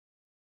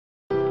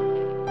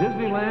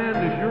Disneyland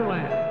is your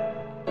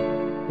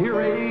land.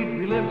 Here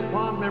age relives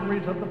fond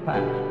memories of the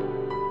past.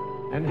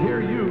 And here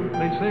youth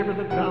may savor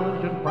the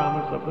challenge and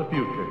promise of the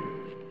future.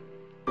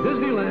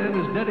 Disneyland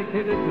is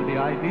dedicated to the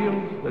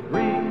ideals, the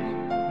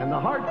dreams, and the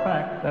hard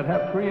facts that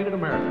have created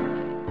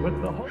America. With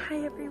the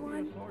Hi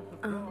everyone.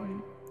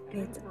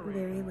 It's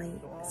very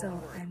late, so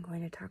I'm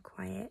going to talk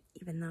quiet,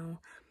 even though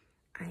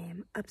I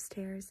am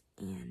upstairs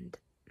and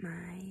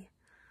my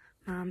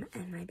mom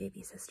and my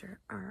baby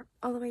sister are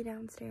all the way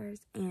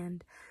downstairs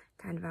and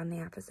kind of on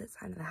the opposite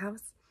side of the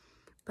house.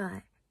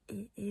 But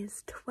it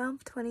is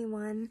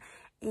 12:21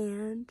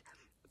 and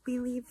we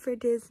leave for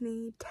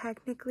Disney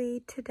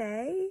technically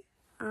today,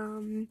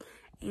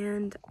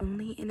 and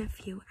only in a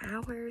few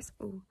hours.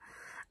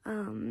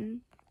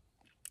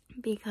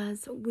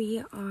 Because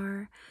we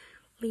are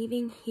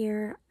leaving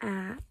here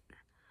at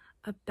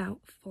about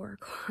 4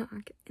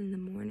 o'clock in the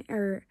morning,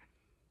 or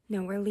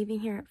no, we're leaving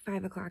here at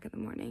 5 o'clock in the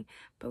morning,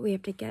 but we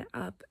have to get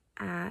up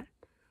at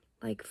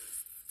like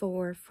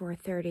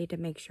 4:30 to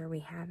make sure we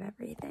have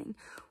everything,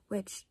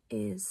 which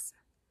is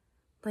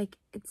like,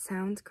 it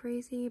sounds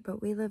crazy,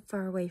 but we live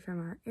far away from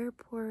our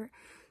airport,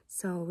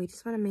 so we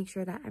just want to make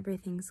sure that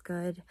everything's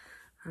good.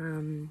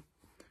 And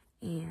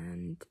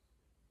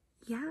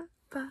yeah,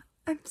 but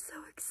I'm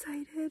so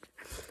excited.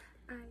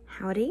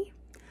 Howdy.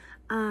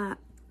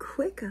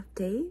 Quick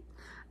update.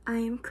 I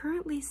am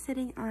currently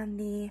sitting on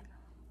the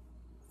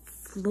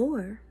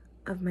floor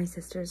of my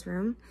sister's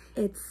room.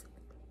 It's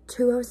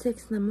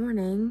 2:06 in the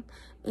morning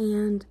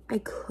and I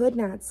could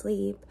not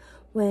sleep.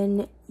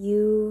 When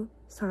you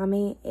saw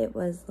me, it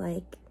was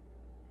like,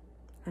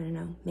 I don't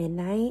know,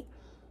 midnight.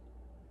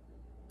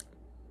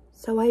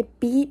 So I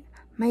beat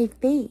my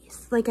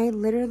face. Like, I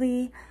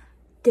literally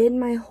did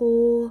my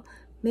whole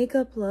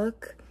makeup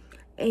look,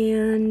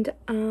 and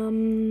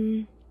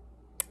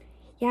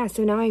yeah,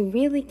 so now I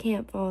really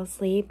can't fall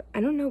asleep.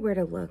 I don't know where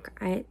to look.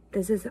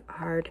 This is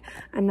hard.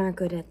 I'm not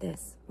good at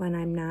this when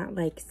I'm not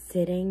like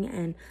sitting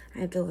and I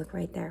have to look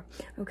right there.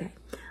 Okay.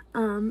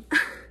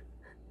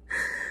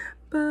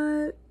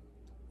 But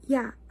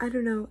yeah, I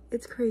don't know.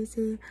 It's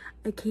crazy.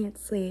 I can't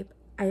sleep.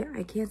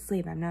 I can't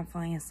sleep. I'm not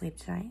falling asleep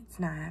tonight. It's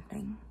not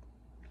happening.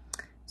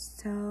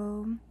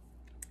 So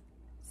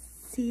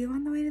see you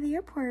on the way to the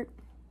airport.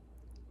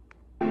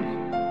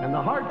 and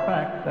the hard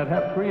facts that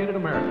have created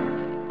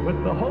America,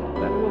 with the hope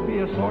that it will be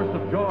a source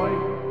of joy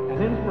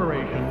and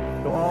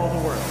inspiration to all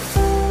the world.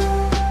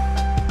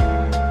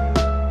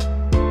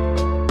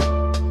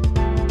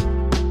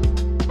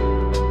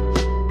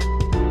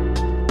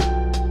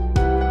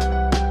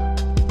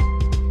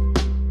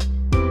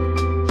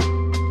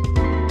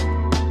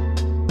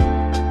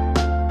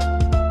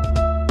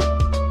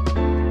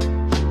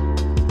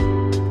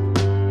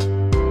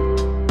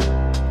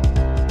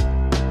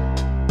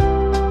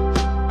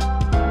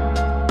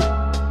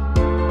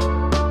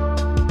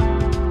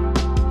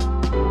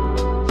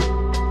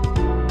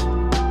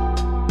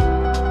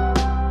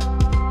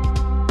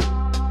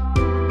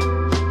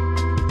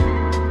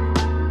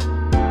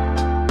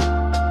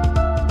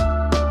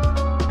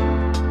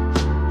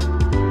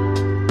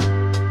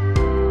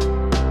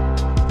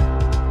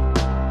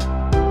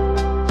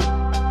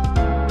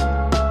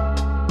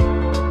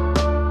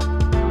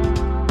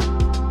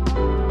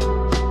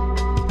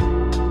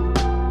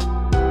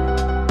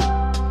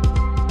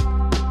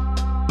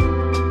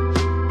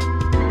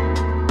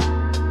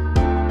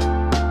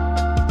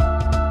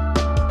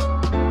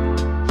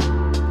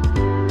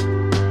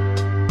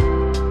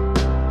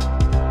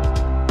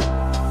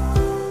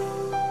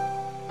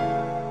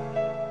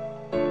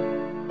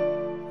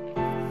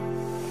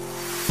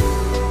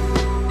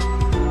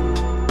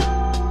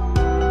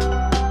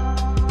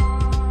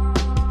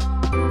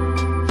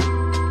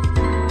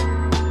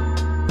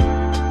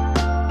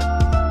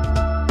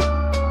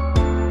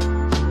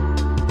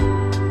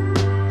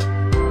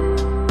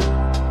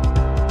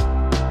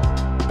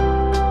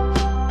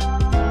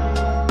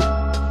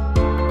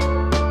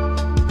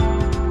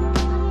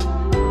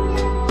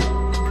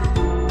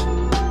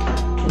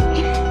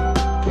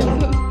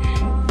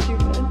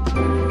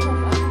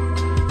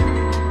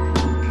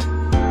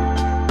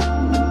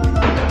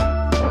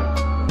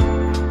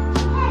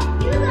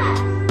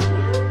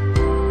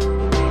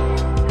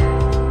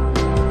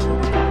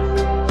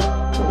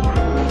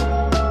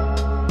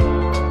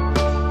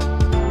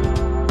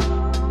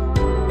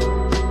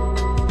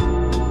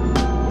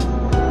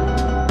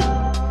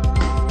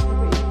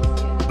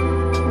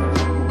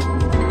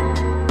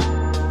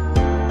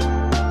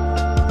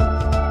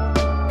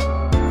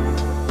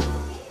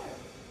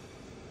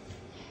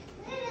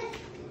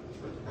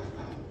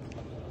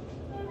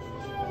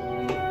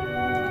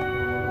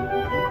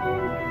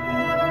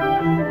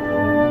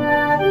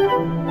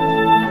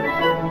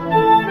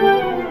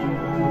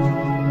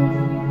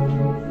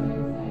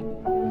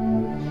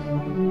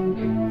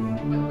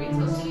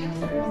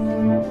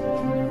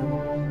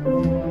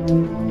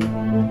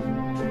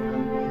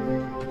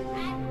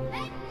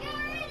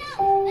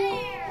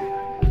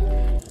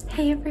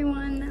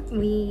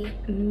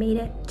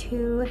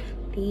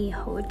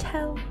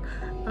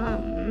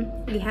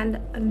 we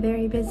had a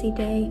very busy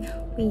day.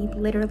 We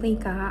literally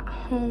got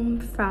home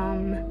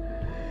from,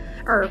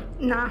 or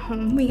not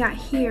home, we got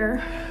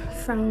here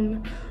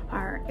from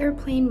our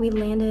airplane. We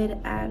landed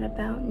at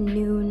about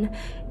noon,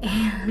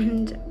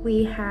 and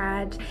we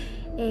had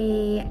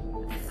a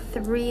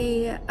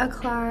 3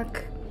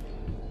 o'clock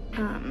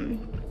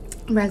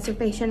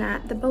reservation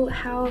at the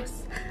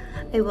boathouse.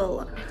 I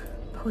will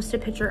post a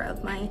picture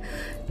of my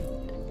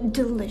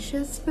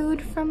delicious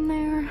food from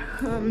there.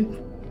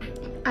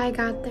 I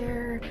got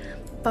their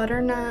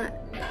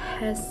butternut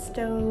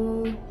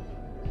pesto,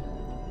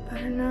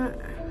 butternut,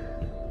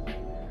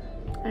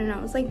 I don't know,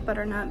 it was like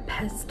butternut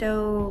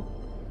pesto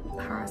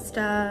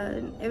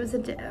pasta. It was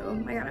oh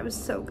my god, it was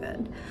so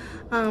good.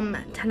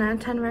 10 out of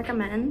 10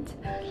 recommend.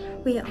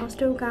 We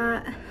also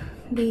got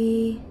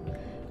the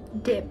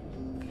dip,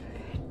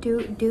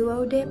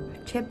 duo dip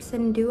chips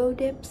and duo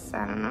dips,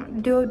 I don't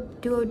know,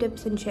 duo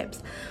dips and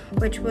chips,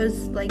 which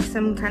was like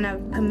some kind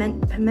of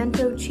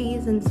pimento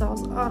cheese and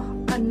sauce.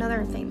 Oh,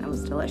 another thing that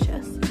was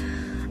delicious.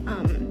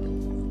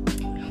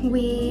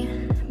 We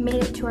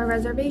made it to our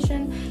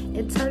reservation.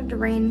 It started to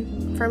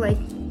rain for like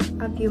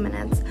a few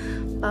minutes,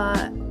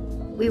 but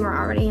we were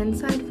already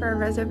inside for a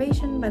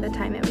reservation by the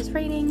time it was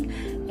raining,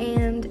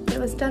 and it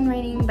was done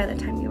raining by the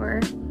time we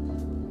were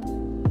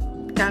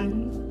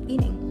done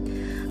eating.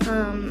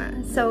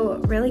 So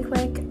really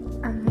quick,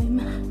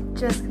 I'm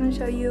just gonna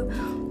show you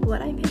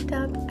what I picked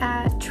up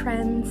at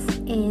Trends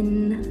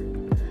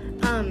in,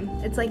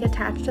 it's like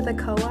attached to the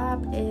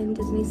co-op in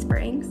Disney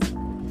Springs.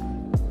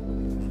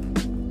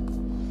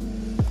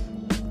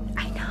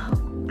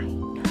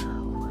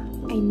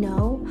 I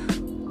know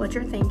what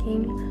you're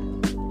thinking,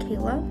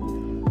 Kayla.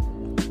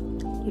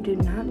 You do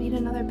not need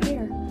another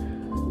pair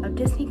of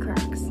Disney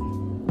Crocs.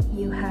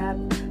 You have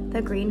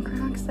the green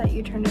Crocs that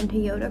you turned into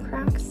Yoda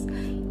Crocs.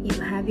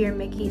 You have your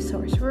Mickey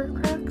Sorcerer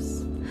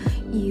Crocs.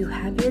 You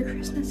have your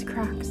Christmas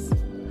Crocs.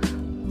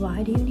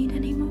 Why do you need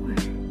any more?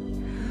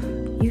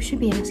 You should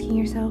be asking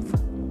yourself,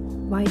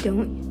 why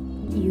don't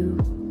you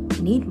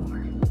need more?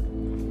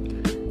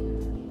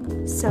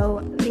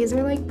 So these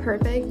are like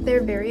perfect.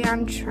 They're very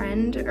on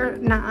trend, or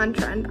not on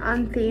trend,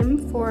 on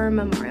theme for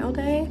Memorial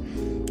Day.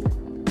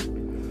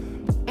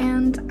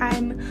 And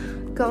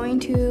I'm going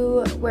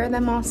to wear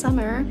them all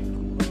summer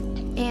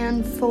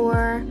and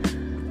for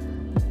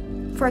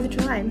 4th of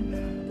July.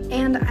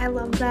 And I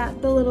love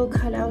that the little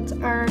cutouts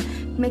are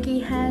Mickey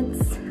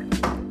heads.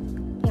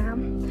 Yeah.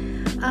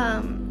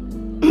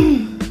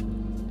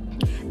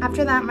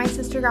 After that, my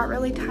sister got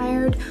really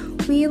tired.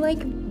 We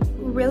like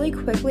really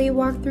quickly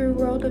walked through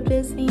World of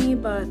Disney,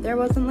 but there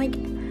wasn't like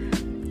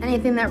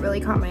anything that really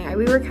caught my eye.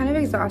 We were kind of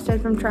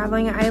exhausted from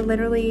traveling. I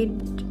literally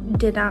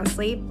did not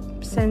sleep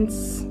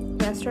since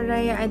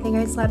yesterday. I think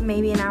I slept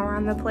maybe an hour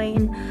on the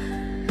plane,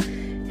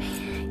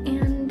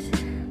 and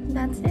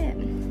that's it.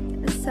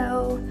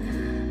 So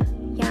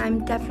yeah,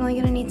 I'm definitely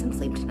gonna need some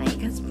sleep tonight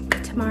because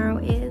tomorrow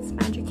is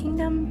Magic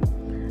Kingdom.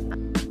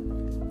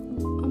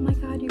 Oh my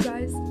god, you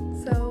guys,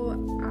 so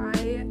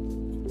I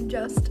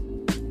just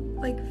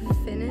like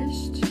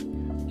finished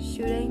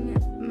shooting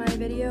my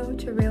video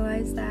to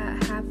realize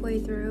that halfway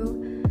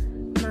through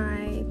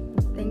my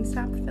thing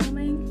stopped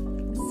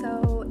filming,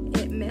 so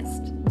it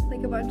missed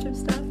like a bunch of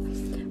stuff.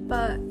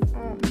 But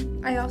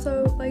I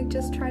also like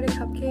just tried a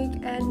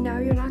cupcake, and now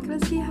you're not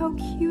gonna see how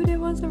cute it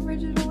was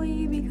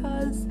originally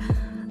because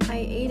I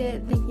ate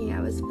it thinking I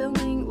was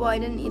filming. Well, I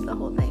didn't eat the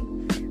whole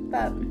thing,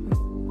 but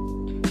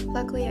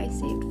luckily I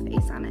saved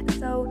face on it.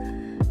 So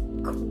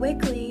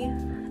quickly,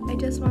 I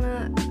just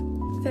wanna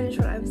finish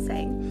what I was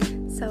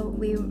saying. So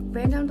we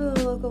ran down to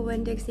the local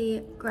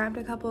Winn-Dixie, grabbed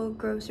a couple of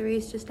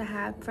groceries just to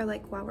have for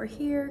like while we're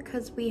here,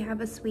 because we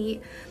have a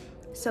suite,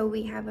 so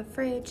we have a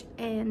fridge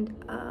and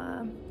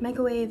a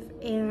microwave,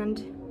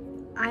 and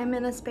I'm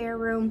in a spare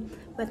room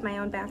with my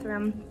own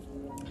bathroom,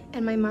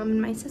 and my mom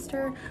and my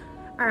sister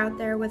are out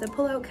there with a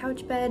pull-out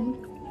couch bed,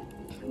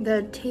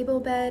 the table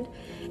bed,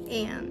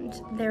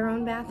 and their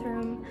own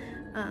bathroom.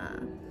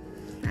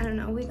 I don't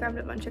know, we grabbed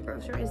a bunch of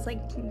groceries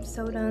like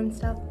soda and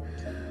stuff.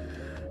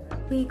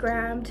 We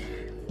grabbed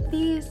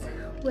these,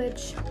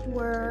 which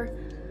were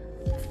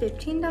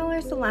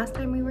 $15 the last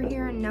time we were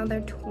here, and now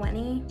they're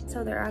 $20.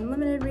 So they're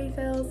unlimited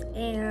refills,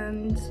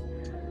 and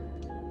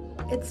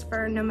it's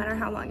for no matter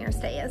how long your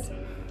stay is.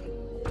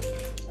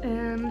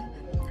 And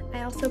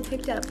I also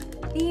picked up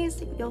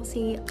these. You'll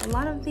see a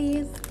lot of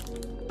these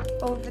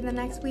over the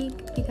next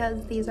week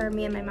because these are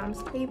me and my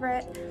mom's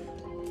favorite.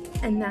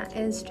 And that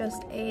is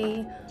just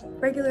a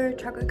regular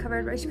chocolate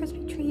covered Rice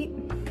Krispie treat.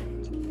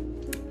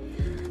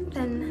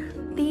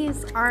 Then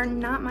these are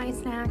not my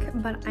snack,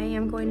 but I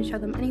am going to show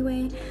them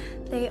anyway.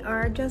 They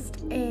are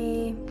just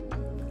a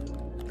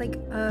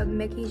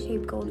Mickey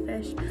shaped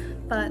goldfish,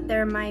 but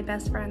they're my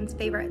best friend's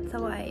favorite,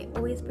 so I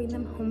always bring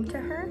them home to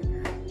her.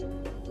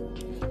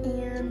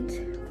 And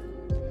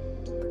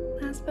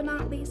last but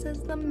not least is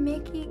the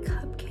Mickey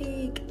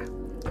cupcake.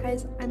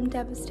 Guys, I'm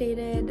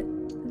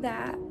devastated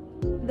that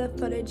the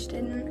footage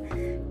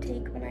didn't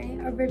take when I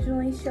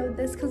originally showed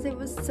this because it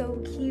was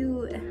so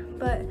cute.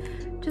 But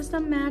just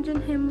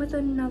imagine him with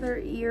another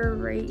ear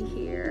right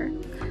here.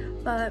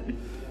 But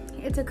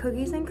it's a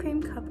cookies and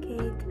cream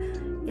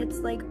cupcake. It's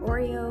like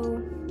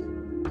Oreo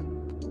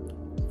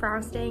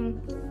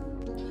frosting.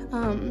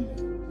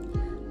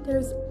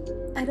 There's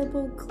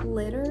edible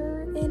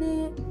glitter in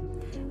it,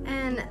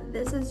 and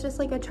this is just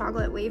like a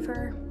chocolate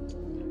wafer.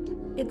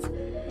 It's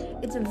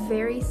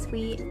very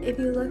sweet. If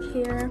you look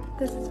here,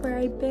 this is where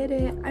I bit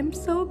it. I'm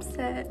so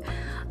upset.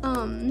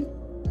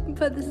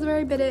 But this is where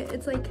I bit it.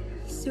 It's like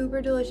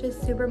super delicious,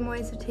 super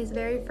moist. It tastes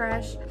very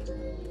fresh.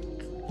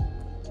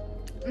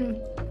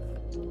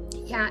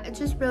 Yeah, it's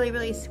just really,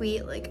 really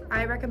sweet. Like,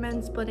 I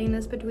recommend splitting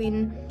this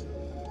between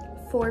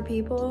 4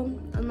 people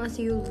unless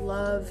you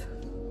love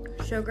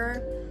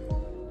sugar.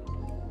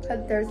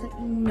 But there's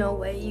no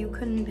way you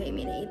couldn't pay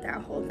me to eat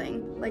that whole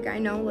thing. Like, I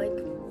know, like,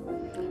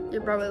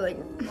 you're probably like,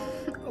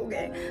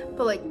 okay,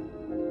 but like,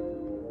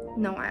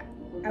 no,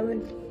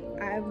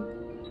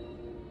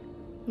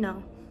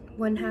 no,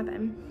 wouldn't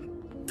happen.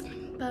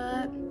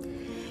 But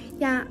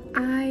yeah,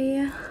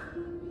 I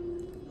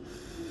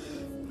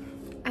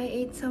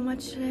ate so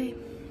much today.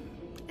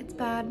 It's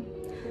bad,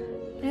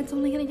 and it's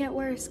only gonna get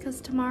worse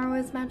because tomorrow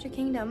is Magic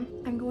Kingdom.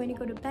 I'm going to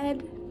go to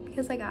bed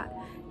because I got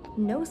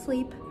no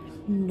sleep.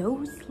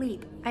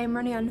 I am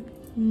running on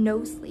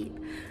no sleep.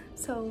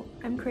 So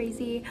I'm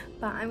crazy,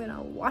 but I'm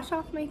gonna wash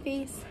off my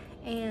face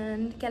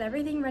and get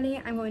everything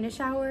ready. I'm going to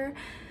shower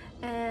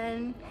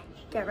and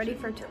get ready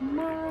for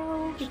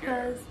tomorrow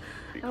because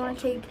I want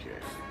to take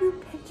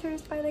 2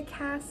 pictures by the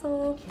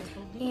castle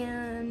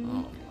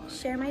and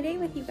share my day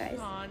with you guys.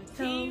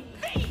 So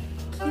keep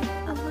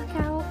a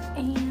lookout,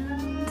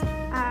 and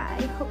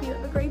I hope you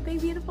have a great,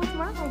 big, beautiful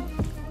tomorrow.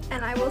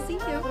 And I will see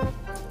you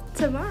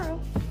tomorrow.